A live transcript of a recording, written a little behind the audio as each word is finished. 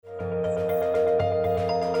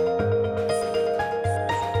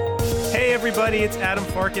everybody. It's Adam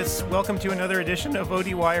Farkas. Welcome to another edition of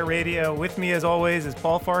ODWire Radio. With me, as always, is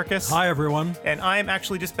Paul Farkas. Hi, everyone. And I am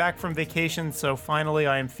actually just back from vacation, so finally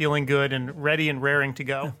I am feeling good and ready and raring to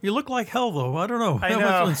go. You look like hell, though. I don't know. I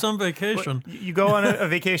know. On some vacation. Well, you go on a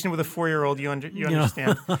vacation with a 4-year-old, you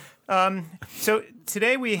understand. So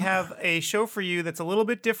today we have a show for you that's a little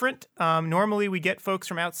bit different. Normally we get folks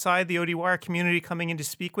from outside the ODWire community coming in to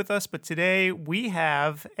speak with us, but today we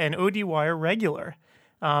have an ODWire regular.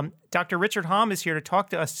 Dr. Richard Hom is here to talk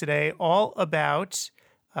to us today all about,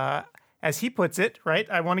 as he puts it, right?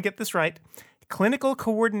 I want to get this right. Clinical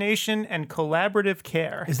coordination and collaborative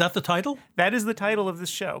care. Is that the title? That is the title of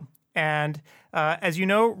this show. And as you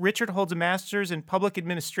know, Richard holds a master's in public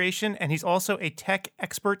administration, and he's also a tech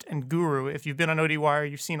expert and guru. If you've been on ODWire,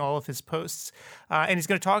 you've seen all of his posts. And he's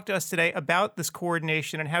going to talk to us today about this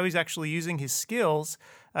coordination and how he's actually using his skills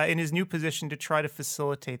in his new position to try to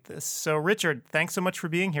facilitate this. So, Richard, thanks so much for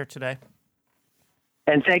being here today.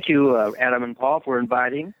 And thank you, Adam and Paul, for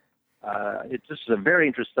inviting. This is a very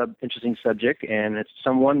interesting subject, and it's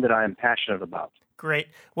someone that I am passionate about. Great.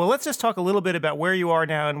 Well, let's just talk a little bit about where you are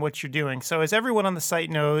now and what you're doing. So as everyone on the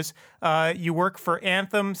site knows, you work for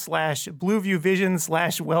Anthem / Blueview Vision /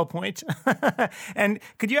 WellPoint. And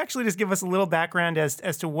could you actually just give us a little background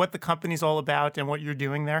as to what the company's all about and what you're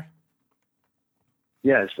doing there?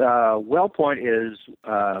 Yes. WellPoint is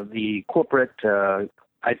the corporate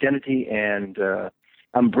identity and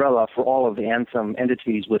umbrella for all of the Anthem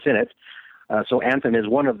entities within it. So Anthem is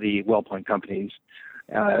one of the WellPoint companies.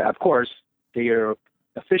 Of course, they are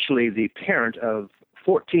officially the parent of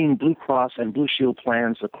 14 Blue Cross and Blue Shield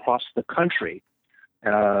plans across the country.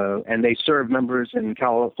 And they serve members in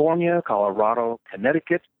California, Colorado,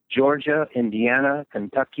 Connecticut, Georgia, Indiana,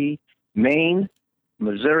 Kentucky, Maine,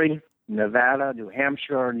 Missouri, Nevada, New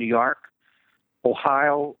Hampshire, New York,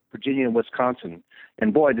 Ohio, Virginia, and Wisconsin.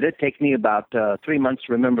 And boy, did it take me about 3 months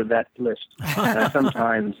to remember that list. And I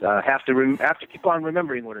sometimes have to keep on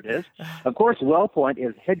remembering what it is. Of course, WellPoint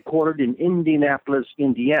is headquartered in Indianapolis,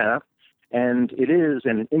 Indiana, and it is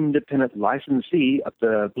an independent licensee of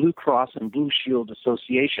the Blue Cross and Blue Shield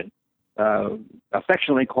Association,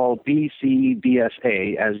 affectionately called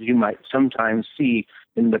BCBSA, as you might sometimes see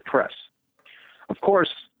in the press. Of course,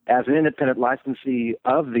 as an independent licensee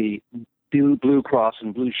of the Blue Cross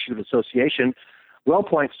and Blue Shield Association,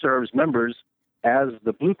 WellPoint serves members as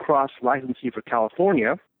the Blue Cross licensee for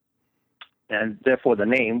California, and therefore the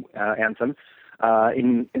name Anthem,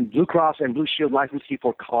 in Blue Cross and Blue Shield licensee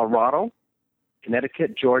for Colorado,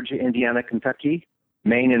 Connecticut, Georgia, Indiana, Kentucky,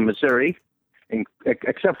 Maine, and Missouri,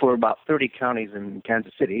 except for about 30 counties in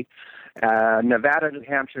Kansas City, Nevada, New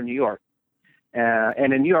Hampshire, New York.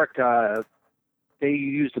 And in New York, they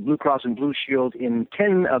use the Blue Cross and Blue Shield in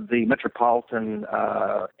 10 of the metropolitan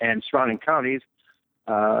and surrounding counties,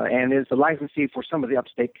 and is the licensee for some of the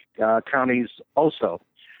upstate counties also.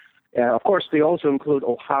 Of course, they also include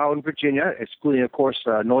Ohio and Virginia, excluding, of course,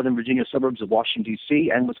 Northern Virginia suburbs of Washington,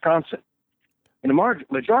 D.C., and Wisconsin. In the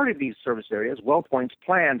majority of these service areas, WellPoint's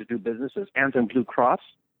plan to do business is Anthem Blue Cross.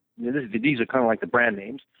 These are kind of like the brand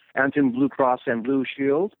names. Anthem Blue Cross and Blue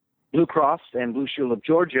Shield, Blue Cross and Blue Shield of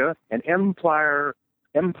Georgia, and Empire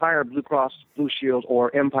Blue Cross Blue Shield,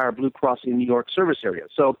 or Empire Blue Cross in New York service area.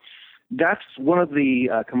 So that's one of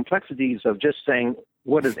the complexities of just saying,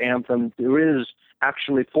 what is Anthem? There is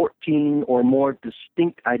actually 14 or more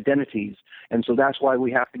distinct identities, and so that's why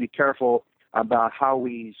we have to be careful about how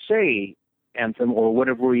we say Anthem or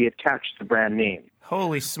whatever we attach the brand name.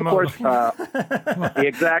 Holy smokes! Of course,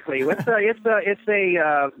 exactly. That's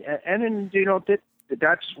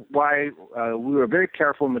why we were very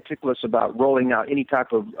careful and meticulous about rolling out any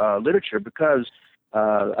type of literature because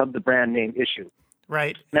of the brand name issue.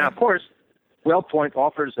 Right. Now, of course, WellPoint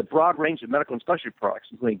offers a broad range of medical and specialty products,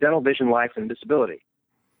 including dental, vision, life, and disability.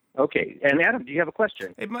 Okay. And Adam, do you have a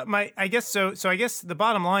question? I guess so. So I guess the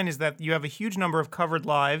bottom line is that you have a huge number of covered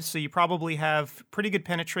lives, so you probably have pretty good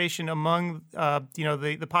penetration among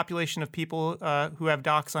the population of people who have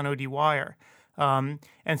docs on ODWire.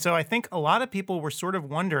 And so I think a lot of people were sort of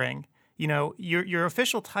wondering, your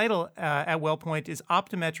official title at WellPoint is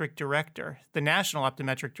Optometric Director, the National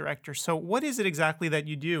Optometric Director. So what is it exactly that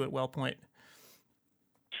you do at WellPoint?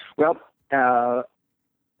 Well,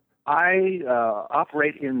 I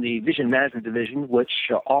operate in the Vision Management Division,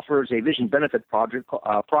 which offers a vision benefit product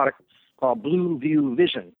called Blueview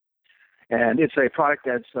Vision. And it's a product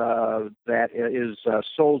that is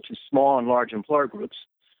sold to small and large employer groups.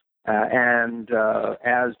 And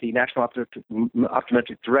as the National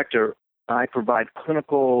Optometric Director, I provide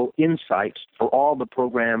clinical insights for all the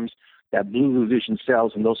programs that Blueview Vision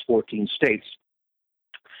sells in those 14 states.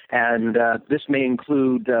 And this may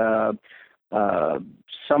include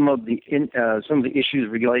some of the issues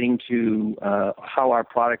relating to how our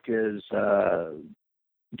product is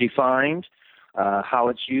defined, how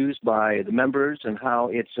it's used by the members, and how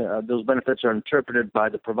those benefits are interpreted by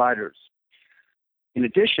the providers. In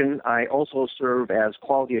addition, I also serve as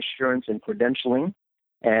quality assurance and credentialing,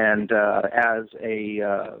 and as a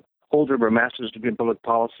holder of a master's degree in public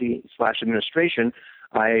policy / administration,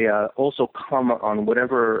 I also comment on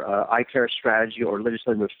whatever eye care strategy or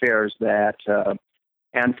legislative affairs that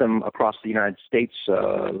Anthem across the United States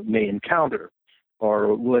may encounter,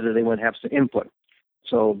 or whether they want to have some input.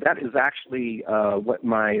 So that is actually what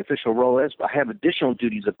my official role is. I have additional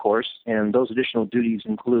duties, of course, and those additional duties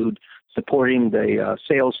include supporting the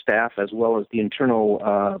sales staff as well as the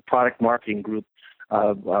internal product marketing group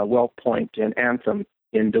of WellPoint and Anthem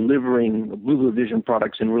in delivering Blue Vision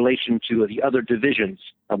products in relation to the other divisions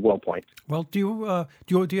of WellPoint. Well, do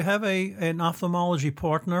you have an ophthalmology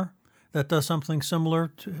partner that does something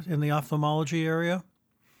similar in the ophthalmology area?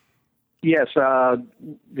 Yes,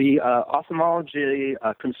 the ophthalmology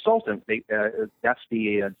consultant, that's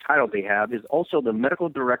the title they have, is also the medical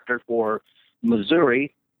director for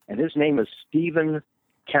Missouri, and his name is Stephen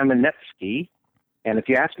Kamenetsky. And if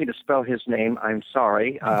you ask me to spell his name, I'm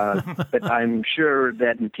sorry, but I'm sure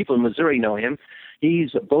that people in Missouri know him.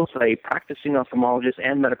 He's both a practicing ophthalmologist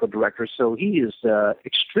and medical director, so he is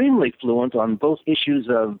extremely fluent on both issues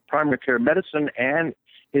of primary care medicine and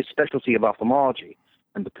his specialty of ophthalmology.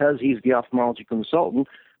 And because he's the ophthalmology consultant,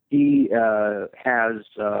 he has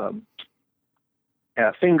a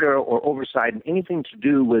finger or oversight in anything to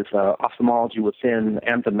do with ophthalmology within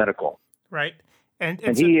Anthem Medical. Right. And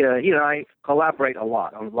so, he and I collaborate a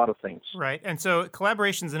lot on a lot of things. Right. And so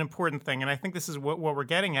collaboration is an important thing. And I think this is what we're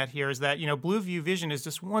getting at here is that, Blueview Vision is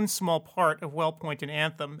just one small part of WellPoint and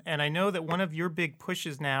Anthem. And I know that one of your big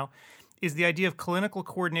pushes now is the idea of clinical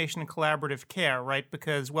coordination and collaborative care, right?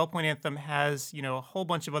 Because WellPoint Anthem has, a whole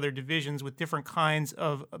bunch of other divisions with different kinds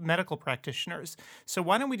of medical practitioners. So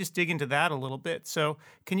why don't we just dig into that a little bit? So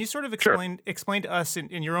can you sort of explain to us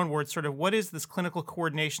in your own words, sort of what is this clinical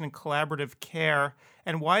coordination and collaborative care,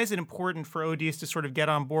 and why is it important for ODs to sort of get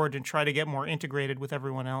on board and try to get more integrated with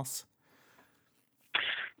everyone else?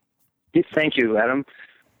 Thank you, Adam.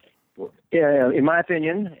 In my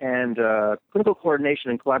opinion, and clinical coordination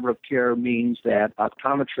and collaborative care means that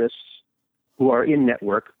optometrists who are in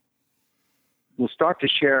network will start to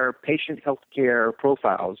share patient health care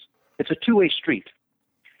profiles. It's a two-way street,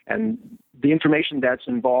 and the information that's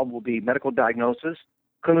involved will be medical diagnosis,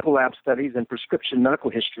 clinical lab studies, and prescription medical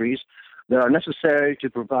histories that are necessary to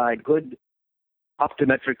provide good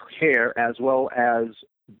optometric care as well as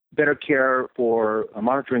better care for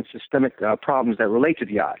monitoring systemic problems that relate to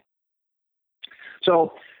the eye.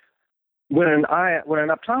 So when an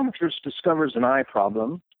optometrist discovers an eye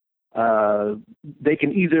problem, they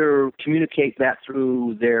can either communicate that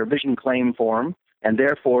through their vision claim form, and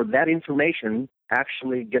therefore that information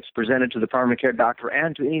actually gets presented to the primary care doctor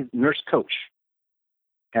and to any nurse coach.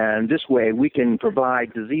 And this way we can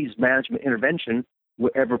provide disease management intervention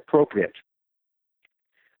wherever appropriate.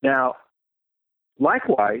 Now,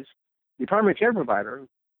 likewise, the primary care provider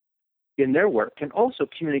in their work can also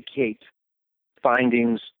communicate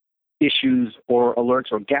findings, issues, or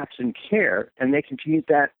alerts or gaps in care, and they can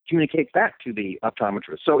communicate that to the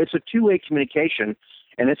optometrist. So it's a two-way communication,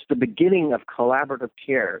 and it's the beginning of collaborative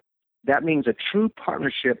care. That means a true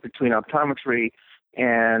partnership between optometry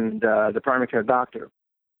and the primary care doctor.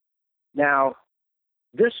 Now,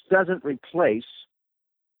 this doesn't replace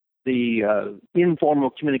the informal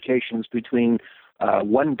communications between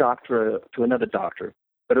one doctor to another doctor,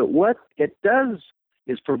 but what it does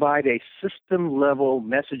is provide a system-level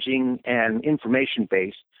messaging and information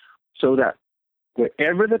base so that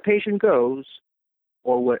wherever the patient goes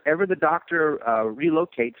or wherever the doctor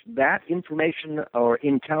relocates, that information or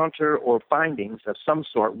encounter or findings of some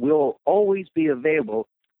sort will always be available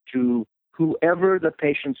to whoever the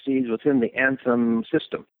patient sees within the Anthem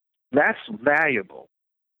system. That's valuable,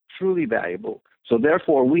 truly valuable. So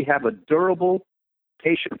therefore, we have a durable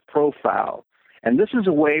patient profile. And this is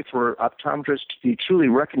a way for optometrists to be truly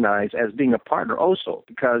recognized as being a partner also,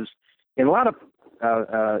 because in a lot of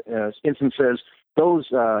instances, those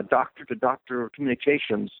doctor-to-doctor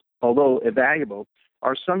communications, although valuable,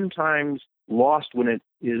 are sometimes lost when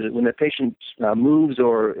the patient moves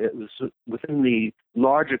or within the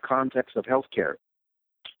larger context of healthcare.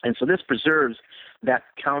 And so this preserves that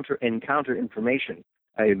encounter information,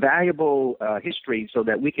 a valuable history, so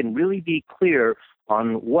that we can really be clear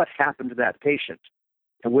on what happened to that patient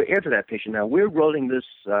and wherever that patient. Now, we're rolling this,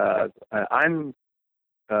 I'm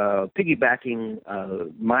piggybacking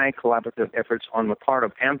my collaborative efforts on the part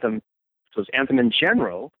of Anthem So Anthem in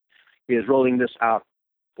general is rolling this out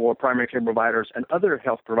for primary care providers and other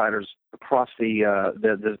health providers across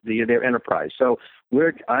their enterprise. So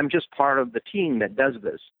I'm just part of the team that does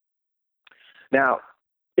this. Now,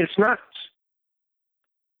 it's not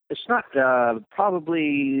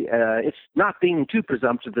being too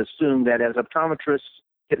presumptive to assume that as optometrists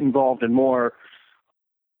get involved in more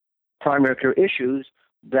primary care issues,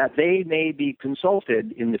 that they may be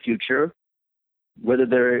consulted in the future, whether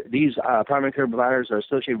these primary care providers are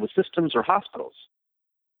associated with systems or hospitals.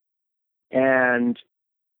 And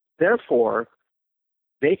therefore,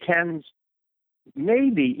 they can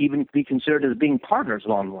maybe even be considered as being partners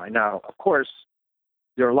along the line. Now, of course,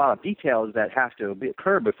 there are a lot of details that have to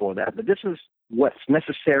occur before that, but this is what's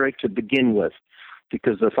necessary to begin with,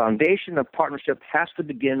 because the foundation of partnership has to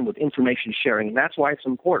begin with information sharing, and that's why it's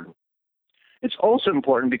important. It's also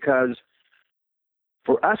important because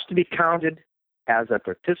for us to be counted as a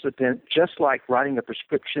participant, just like writing a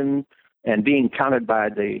prescription and being counted by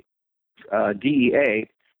the DEA,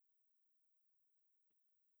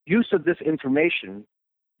 use of this information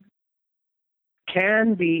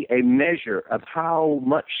can be a measure of how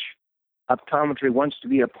much optometry wants to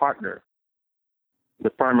be a partner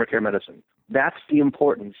with primary care medicine. That's the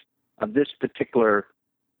importance of this particular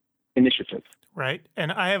initiative. Right.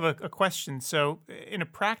 And I have a question. So in a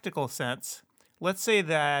practical sense, let's say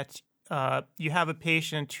that you have a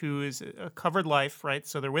patient who is a covered life, right?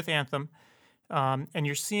 So they're with Anthem, and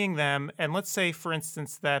you're seeing them. And let's say, for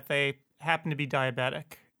instance, that they happen to be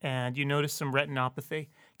diabetic and you notice some retinopathy.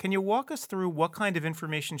 Can you walk us through what kind of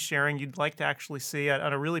information sharing you'd like to actually see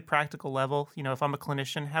at a really practical level? You know, if I'm a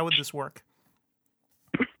clinician, how would this work?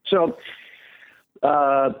 So,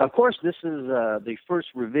 of course, this is the first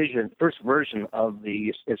version of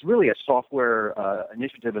it's really a software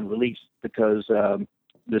initiative and release, because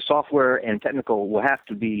the software and technical will have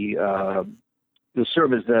to be to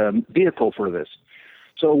serve as the vehicle for this.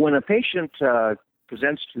 So when a patient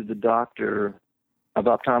presents to the doctor of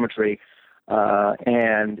optometry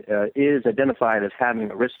and is identified as having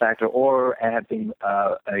a risk factor or having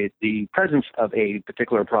the presence of a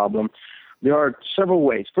particular problem, there are several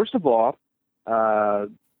ways. First of all,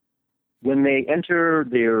 when they enter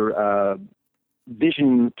their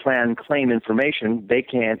vision plan claim information, they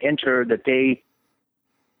can enter that they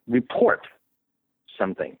report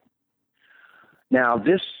something. Now,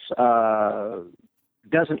 this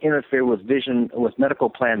doesn't interfere with medical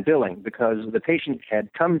plan billing, because the patient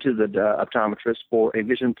had come to the optometrist for a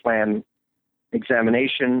vision plan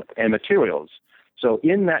examination and materials. So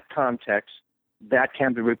in that context, that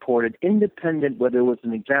can be reported independent whether it was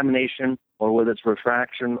an examination or whether it's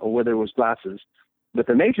refraction or whether it was glasses. But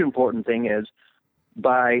the major important thing is,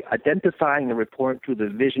 by identifying the report to the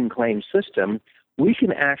vision claim system, we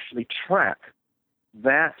can actually track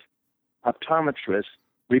that optometrist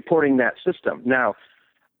reporting that system. Now,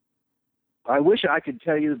 I wish I could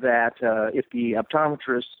tell you that if the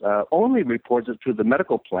optometrist only reports it to the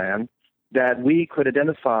medical plan, that we could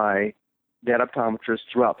identify that optometrist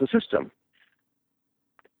throughout the system.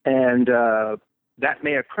 And that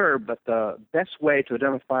may occur, but the best way to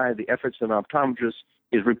identify the efforts of an optometrist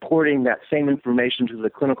is reporting that same information to the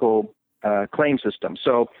clinical claim system.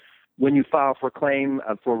 So when you file for claim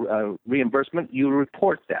for reimbursement, you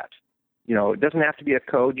report that. You know, it doesn't have to be a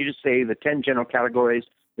code. You just say the 10 general categories.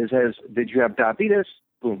 It says, did you have diabetes?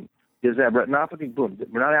 Boom. Does it have retinopathy? Boom.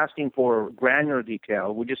 We're not asking for granular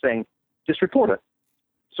detail. We're just saying, just report it.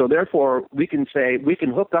 So therefore, we can say, we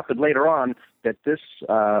can hook up it later on that this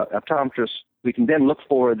optometrist, we can then look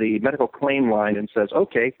for the medical claim line and says,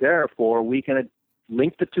 okay, therefore, we can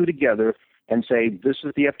link the two together and say, this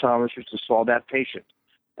is the optometrist who saw that patient.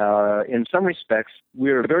 In some respects,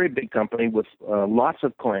 we're a very big company with lots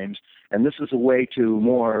of claims, and this is a way to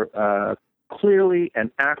more clearly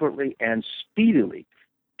and accurately and speedily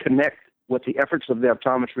connect what the efforts of the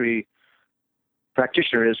optometry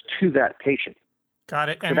practitioner is to that patient. Got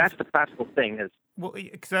it. So that's the practical thing. Well,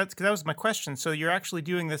 because that was my question. So you're actually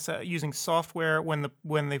doing this using software when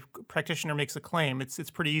the practitioner makes a claim. It's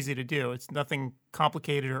pretty easy to do. It's nothing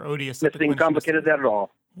complicated or odious. Nothing complicated at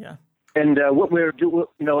all. Yeah. And what we're doing,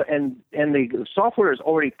 and the software is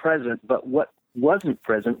already present, but what wasn't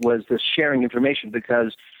present was the sharing information,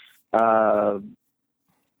 because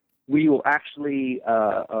we will actually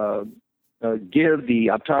give the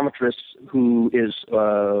optometrist who is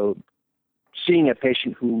seeing a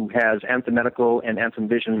patient who has Anthem Medical and Anthem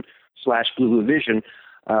Vision / Blue Vision,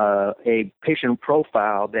 a patient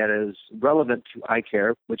profile that is relevant to eye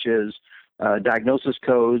care, which is diagnosis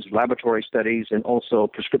codes, laboratory studies, and also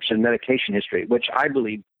prescription medication history, which I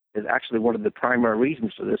believe is actually one of the primary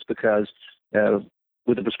reasons for this, because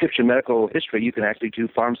with the prescription medical history, you can actually do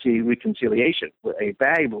pharmacy reconciliation, a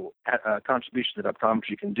valuable contribution that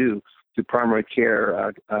optometry can do to primary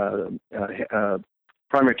care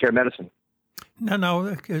medicine.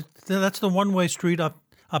 No, that's the one-way street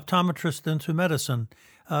optometrist into medicine.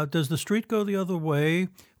 Does the street go the other way,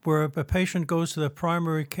 where a patient goes to the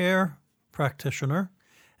primary care practitioner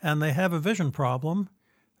and they have a vision problem,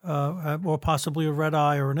 or possibly a red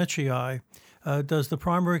eye or an itchy eye? Does the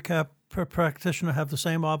primary care practitioner have the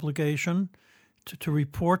same obligation to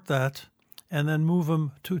report that and then move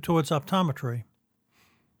them towards optometry?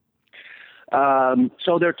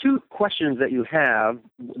 So there are two questions that you have.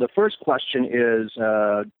 The first question is,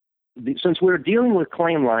 since we're dealing with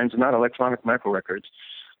claim lines and not electronic medical records,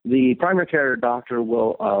 the primary care doctor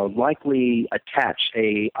will likely attach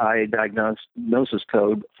a eye diagnosis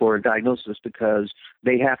code for a diagnosis, because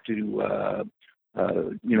they have to,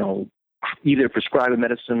 either prescribe a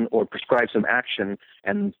medicine or prescribe some action,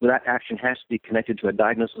 and that action has to be connected to a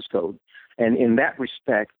diagnosis code. And in that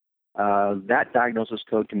respect, that diagnosis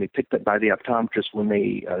code can be picked up by the optometrist when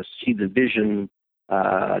they see the vision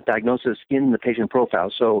diagnosis in the patient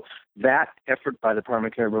profile. So that effort by the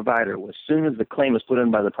primary care provider, as soon as the claim is put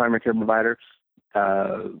in by the primary care provider,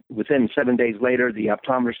 within 7 days later, the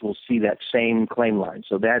optometrist will see that same claim line.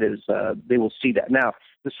 So that is, they will see that. Now,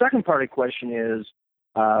 the second part of the question is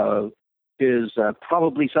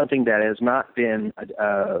probably something that has not been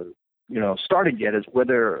started yet, is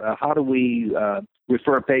whether how do we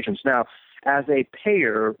refer patients. Now, as a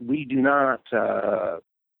payer, we do not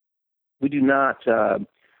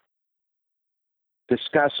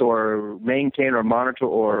discuss or maintain or monitor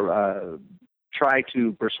or try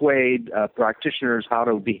to persuade practitioners how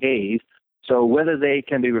to behave. So whether they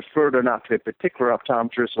can be referred or not to a particular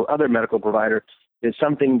optometrist or other medical provider is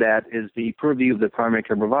something that is the purview of the primary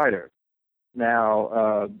care provider.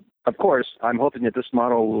 Now, of course, I'm hoping that this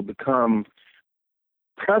model will become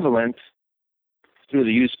prevalent through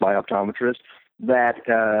the use by optometrists, that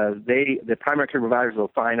the primary care providers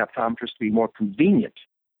will find optometrists to be more convenient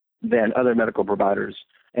than other medical providers,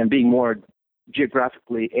 and being more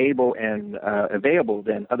geographically able and available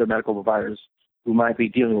than other medical providers who might be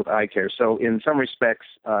dealing with eye care. So in some respects,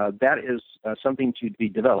 that is something to be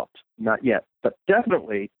developed. Not yet, but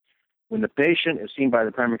definitely when the patient is seen by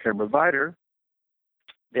the primary care provider,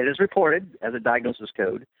 it is reported as a diagnosis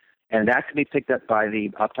code, and that can be picked up by the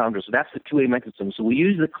optometrist. So that's the two-way mechanism. So we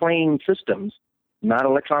use the claim systems, not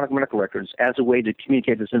electronic medical records, as a way to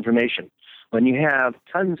communicate this information. When you have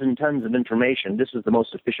tons and tons of information, this is the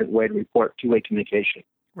most efficient way to report two-way communication.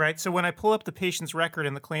 Right. So when I pull up the patient's record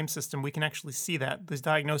in the claim system, we can actually see that, these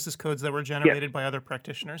diagnosis codes that were generated by other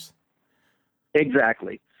practitioners.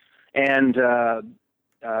 Exactly. And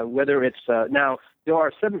whether it's now, there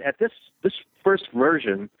are seven at this first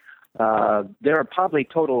version. There are probably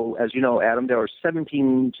total, as you know, Adam, there are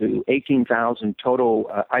 17 to 18,000 total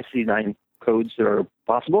ICD-9 codes that are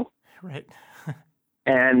possible. Right.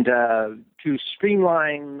 And to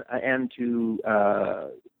streamline and to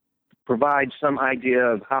provide some idea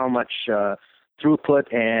of how much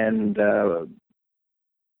throughput and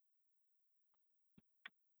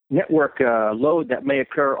network load that may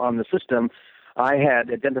occur on the system, I had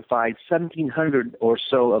identified 1,700 or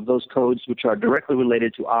so of those codes which are directly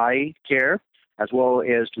related to eye care, as well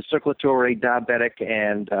as to circulatory, diabetic,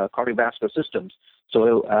 and cardiovascular systems.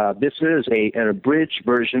 So this is an abridged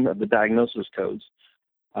version of the diagnosis codes.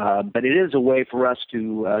 But it is a way for us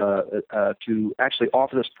to actually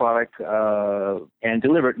offer this product and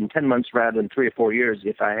deliver it in 10 months rather than 3 or 4 years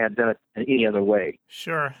if I had done it in any other way.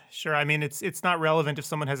 Sure. I mean, it's not relevant if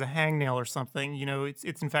someone has a hangnail or something. You know, it's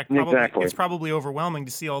in fact it's probably overwhelming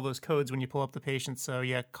to see all those codes when you pull up the patient. So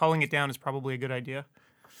yeah, calling it down is probably a good idea.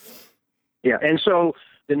 Yeah, and so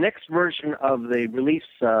the next version of the release,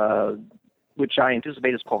 which I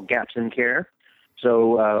anticipate is called Gaps in Care.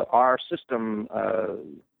 So our system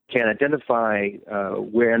can identify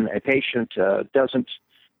when a patient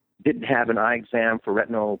didn't have an eye exam for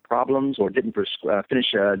retinal problems, or didn't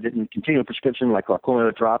continue a prescription like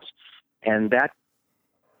glaucoma drops, and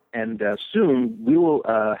soon we will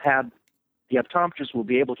have the optometrist will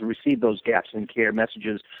be able to receive those gaps in care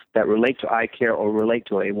messages that relate to eye care or relate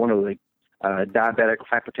to one of the diabetic,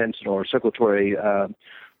 hypertension, or circulatory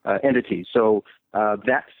entities. So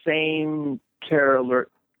that same care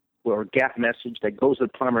alert or gap message that goes to the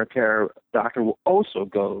primary care doctor will also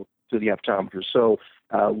go to the optometrist. So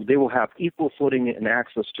they will have equal footing and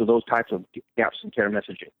access to those types of gaps in care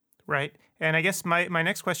messaging. Right. And I guess my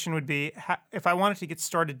next question would be, if I wanted to get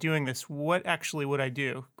started doing this, what actually would I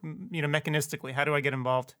do? You know, mechanistically, how do I get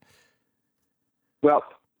involved? Well,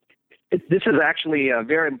 this is actually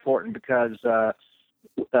very important because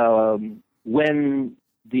when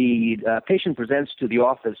the patient presents to the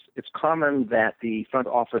office, it's common that the front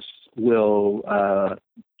office will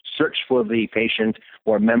search for the patient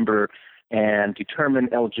or member and determine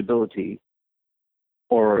eligibility,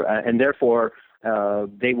 and therefore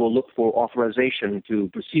they will look for authorization to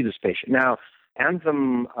see this patient. Now,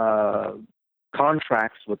 Anthem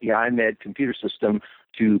contracts with the iMed computer system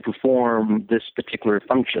to perform this particular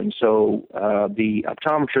function. So the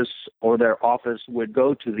optometrist or their office would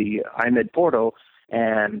go to the iMed portal,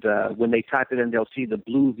 and when they type it in, they'll see the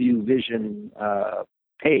Blue View Vision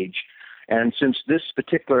page. And since this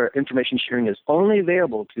particular information sharing is only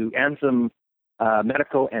available to Anthem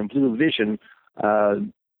Medical and Blue Vision,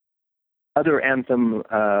 other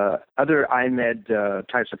iMed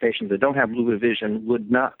types of patients that don't have Blue Vision would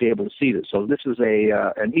not be able to see this. So this is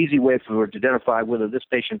an easy way for to identify whether this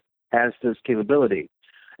patient has this capability.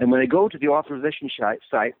 And when they go to the authorization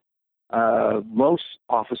site, most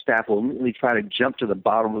office staff will immediately try to jump to the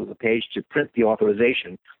bottom of the page to print the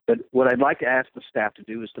authorization. But what I'd like to ask the staff to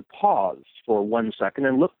do is to pause for 1 second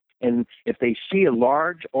and look, and if they see a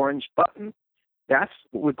large orange button, that's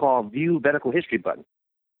what we call View Medical History button.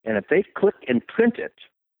 And if they click and print it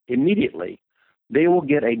immediately, they will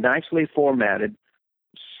get a nicely formatted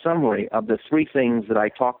summary of the three things that I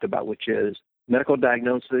talked about, which is medical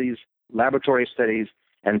diagnoses, laboratory studies,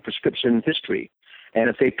 and prescription history. And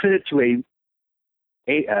if they print it to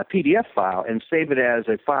a PDF file and save it as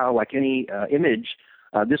a file like any image,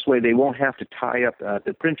 this way they won't have to tie up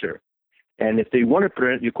the printer. And if they want to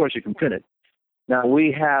print it, of course you can print it. Now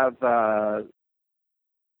we have, for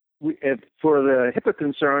the HIPAA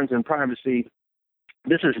concerns and privacy,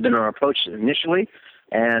 this has been our approach initially,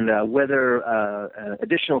 and whether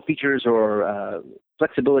additional features or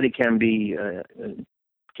flexibility can be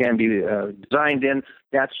designed in,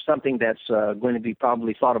 that's something that's going to be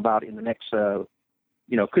probably thought about in the next,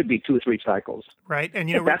 could be 2 or 3 cycles. Right. And,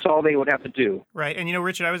 that's all they would have to do. Right. And,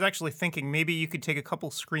 Richard, I was actually thinking maybe you could take a couple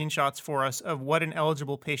screenshots for us of what an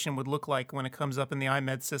eligible patient would look like when it comes up in the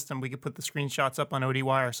iMed system. We could put the screenshots up on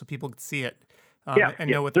ODWire so people could see it and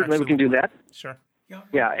know what certainly we can do that. Sure.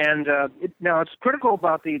 Yeah, and now it's critical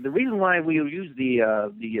about the reason why we use the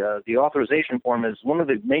authorization form is one of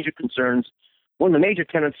the major concerns. One of the major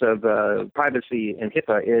tenets of privacy in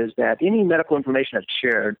HIPAA is that any medical information that's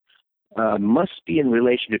shared must be in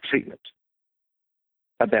relation to treatment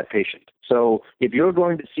of that patient. So if you're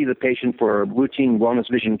going to see the patient for routine wellness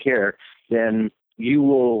vision care, then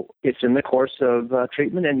it's in the course of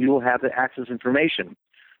treatment and you will have the access information.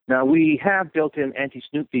 Now, we have built-in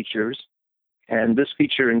anti-snoop features, and this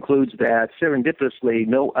feature includes that serendipitously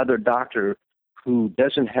no other doctor who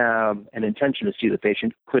doesn't have an intention to see the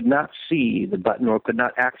patient could not see the button or could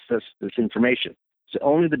not access this information. So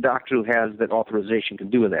only the doctor who has that authorization can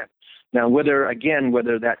do that. Now, whether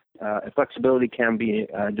that flexibility can be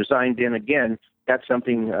designed in, again, that's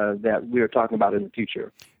something that we are talking about in the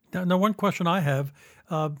future. Now, one question I have,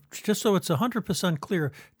 just so it's 100%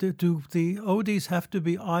 clear, do the ODs have to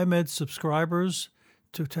be iMed subscribers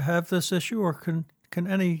to have this issue, or can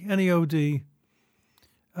any OD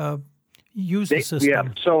use the system? Yeah,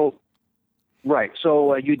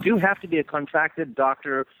 so you do have to be a contracted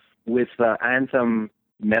doctor with Anthem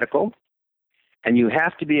Medical, and you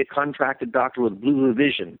have to be a contracted doctor with Blue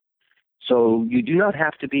Vision. So you do not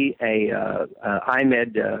have to be a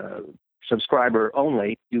iMed subscriber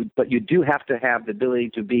only, but you do have to have the ability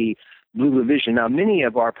to be Blue Vision. Now, many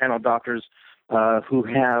of our panel doctors who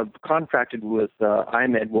have contracted with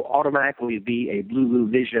iMed will automatically be a Blue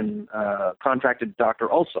Vision contracted doctor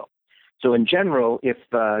also. So in general, if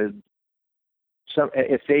they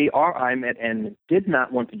are iMed and did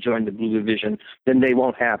not want to join the Blue Vision, then they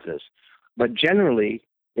won't have this. But generally,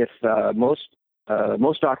 if most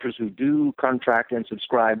doctors who do contract and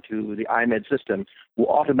subscribe to the iMed system will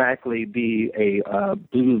automatically be a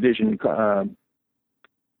Blue Vision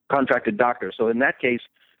contracted doctor. So in that case,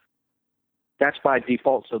 that's by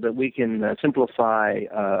default, so that we can simplify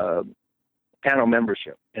panel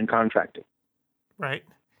membership and contracting. Right.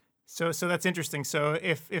 So that's interesting. So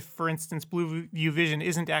if for instance, Blue View Vision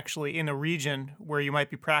isn't actually in a region where you might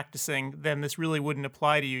be practicing, then this really wouldn't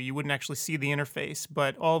apply to you. You wouldn't actually see the interface.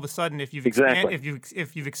 But all of a sudden, if you've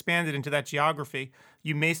expanded into that geography,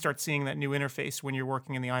 you may start seeing that new interface when you're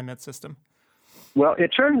working in the iMed system. Well, it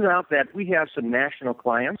turns out that we have some national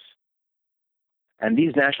clients, and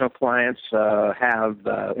these national clients have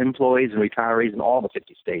employees and retirees in all the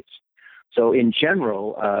 50 states. So in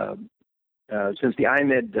general, since the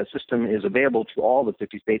iMed system is available to all the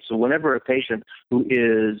 50 states, so whenever a patient who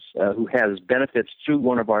has benefits through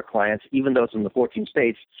one of our clients, even though it's in the 14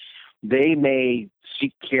 states, they may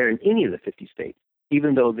seek care in any of the 50 states.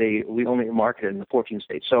 even though we only market it in the 14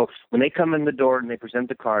 states. So when they come in the door and they present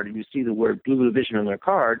the card and you see the word Blue Vision on their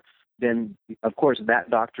card, then, of course, that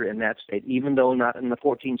doctor in that state, even though not in the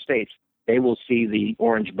 14 states, they will see the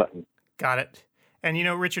orange button. Got it. And,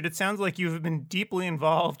 Richard, it sounds like you've been deeply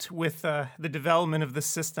involved with the development of the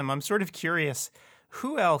system. I'm sort of curious,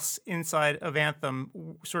 who else inside of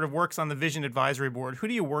Anthem sort of works on the Vision Advisory Board? Who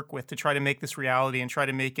do you work with to try to make this reality and try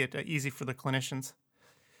to make it easy for the clinicians?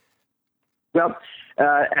 Well,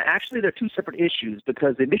 actually, there are two separate issues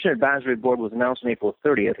because the Vision Advisory Board was announced on April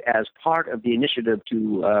 30th as part of the initiative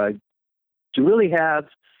to really have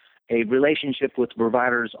a relationship with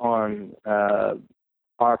providers on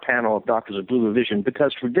our panel of doctors of Blue Vision,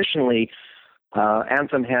 because traditionally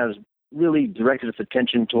Anthem has really directed its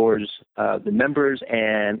attention towards the members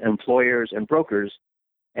and employers and brokers.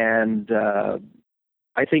 And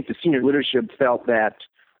I think the senior leadership felt that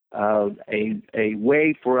a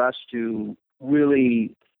way for us to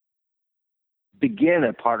really begin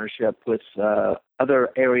a partnership with other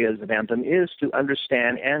areas of Anthem is to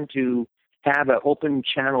understand and to have an open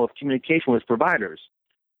channel of communication with providers.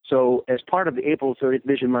 So as part of the April 30th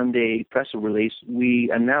Vision Monday press release, we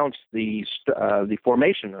announced the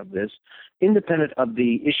formation of this, independent of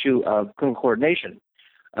the issue of clinical coordination.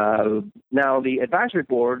 Now, the advisory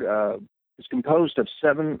board is composed of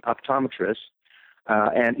 7 optometrists,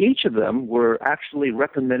 and each of them were actually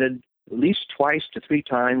recommended at least twice to 3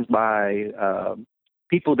 times by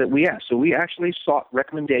people that we asked. So we actually sought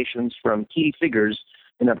recommendations from key figures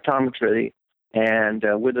in optometry, and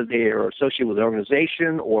whether they are associated with the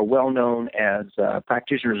organization or well-known as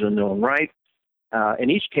practitioners in their own right. In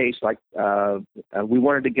each case, we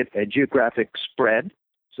wanted to get a geographic spread.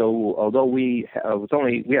 So although we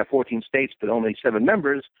have 14 states but only 7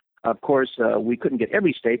 members, of course we couldn't get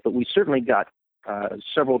every state, but we certainly got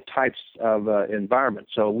several types of environment.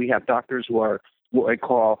 So we have doctors who are what I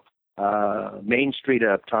call Main Street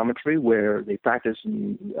optometry, where they practice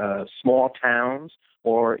in small towns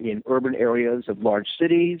or in urban areas of large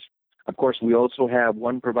cities. Of course, we also have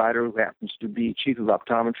one provider who happens to be chief of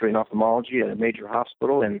optometry and ophthalmology at a major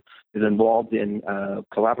hospital and is involved in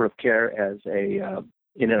collaborative care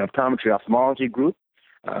in an optometry ophthalmology group.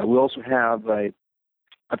 We also have a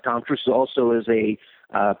optometrist who also is a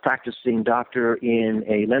practicing doctor in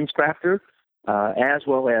a lens crafter, as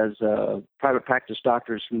well as private practice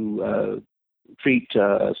doctors who treat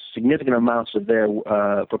significant amounts of their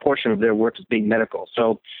proportion of their work as being medical.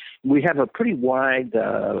 So we have a pretty wide,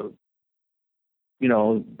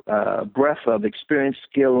 breadth of experience,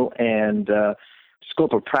 skill, and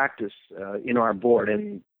scope of practice in our board,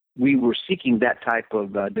 and we were seeking that type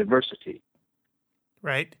of diversity.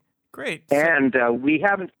 Right. Great. And we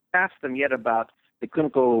haven't asked them yet about the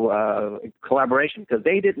clinical collaboration, because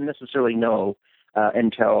they didn't necessarily know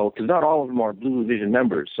because not all of them are Blue Vision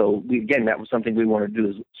members. So that was something we wanted to do,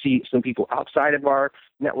 is see some people outside of our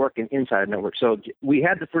network and inside the network. So we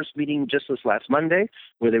had the first meeting just this last Monday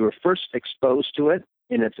where they were first exposed to it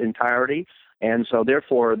in its entirety. And so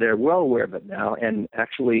therefore they're well aware of it now. And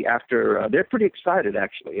actually they're pretty excited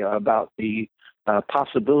actually about the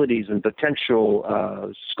possibilities and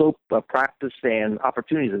potential scope of practice and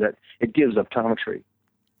opportunities that it gives optometry.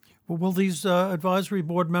 Well, will these advisory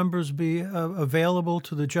board members be available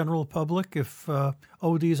to the general public if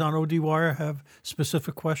ODs on ODwire have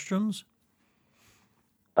specific questions?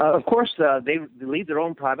 Of course, they lead their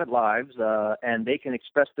own private lives, and they can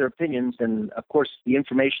express their opinions. And, of course, the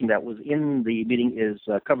information that was in the meeting is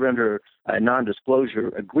covered under a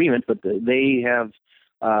non-disclosure agreement, but they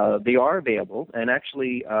are available. And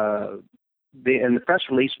actually, in the press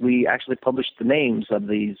release, we actually published the names of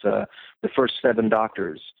the first 7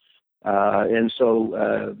 doctors. And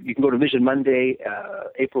so you can go to Vision Monday,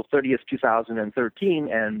 April 30th, 2013,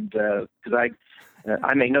 and because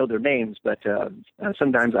I may know their names, but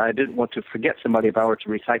sometimes I didn't want to forget somebody if I were to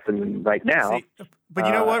recite them right now. But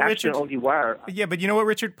you know what, Richard? Yeah, but you know what,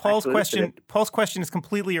 Richard? Paul's question is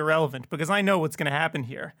completely irrelevant, because I know what's going to happen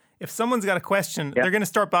here. If someone's got a question, they're going to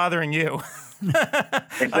start bothering you.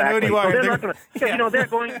 Exactly. They're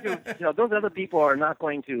going to. Those other people are not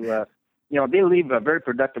going to. They live very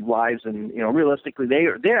productive lives, and realistically,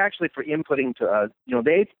 they're actually for inputting to us.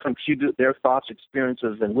 They contribute their thoughts,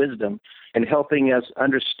 experiences, and wisdom in helping us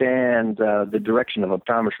understand the direction of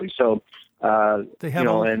optometry. So they have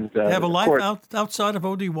a life outside of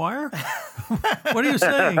ODwire. What are you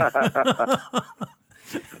saying?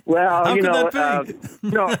 Well, how could that be?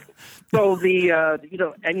 So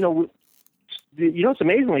it's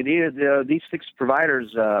amazingly these 6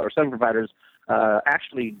 providers or 7 providers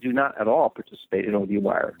actually do not at all participate in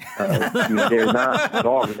OD-Wire. They're not at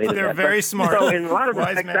all related. They're very smart. So in a lot of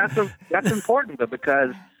respects, that's important, though,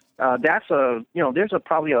 because there's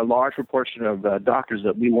probably a large proportion of doctors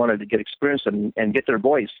that we wanted to get experience and get their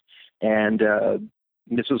voice. And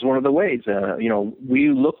this is one of the ways. We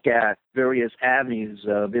looked at various avenues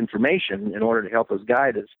of information in order to help us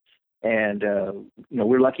guide us. And,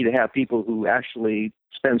 we're lucky to have people who actually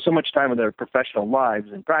spend so much time in their professional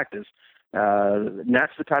lives and practice. And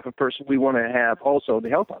that's the type of person we want to have also to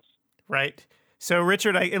help us. Right. So,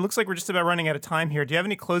 Richard, it looks like we're just about running out of time here. Do you have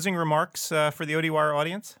any closing remarks for the OD-Wire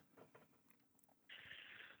audience?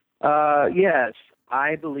 Yes.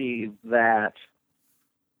 I believe that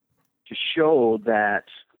to show that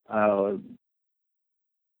that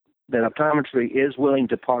optometry is willing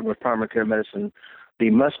to partner with primary care medicine, they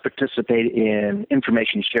must participate in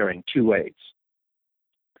information sharing 2 ways.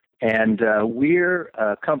 And we're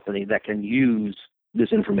a company that can use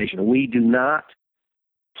this information. We do not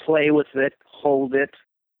play with it, hold it.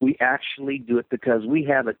 We actually do it because we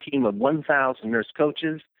have a team of 1,000 nurse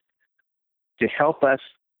coaches to help us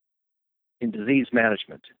in disease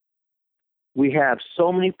management. We have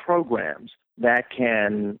so many programs that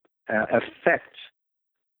can affect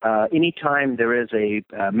any time there is a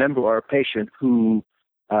member or a patient who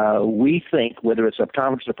we think, whether it's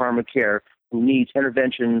optometrist or primary care, who needs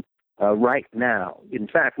intervention right now. In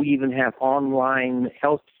fact, we even have online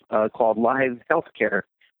health called Live Healthcare.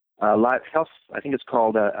 Live Health, I think it's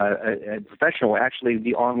called a professional, actually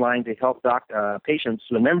be online to help patients,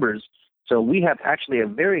 the members. So we have actually a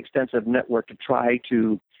very extensive network to try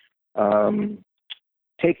to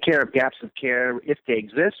take care of gaps of care if they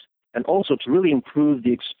exist, and also to really improve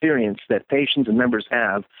the experience that patients and members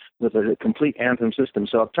have with a complete Anthem system.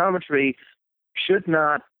 So optometry should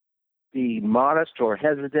not be modest or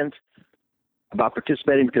hesitant about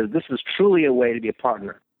participating, because this is truly a way to be a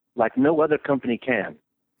partner like no other company can.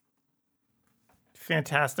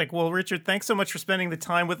 Fantastic. Well, Richard, thanks so much for spending the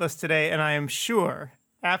time with us today, and I am sure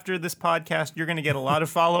after this podcast, you're going to get a lot of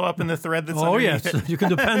follow-up in the thread that's underneath it. You can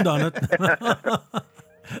depend on it.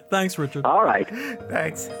 Thanks, Richard. All right.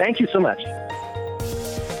 Thanks. Thank you so much.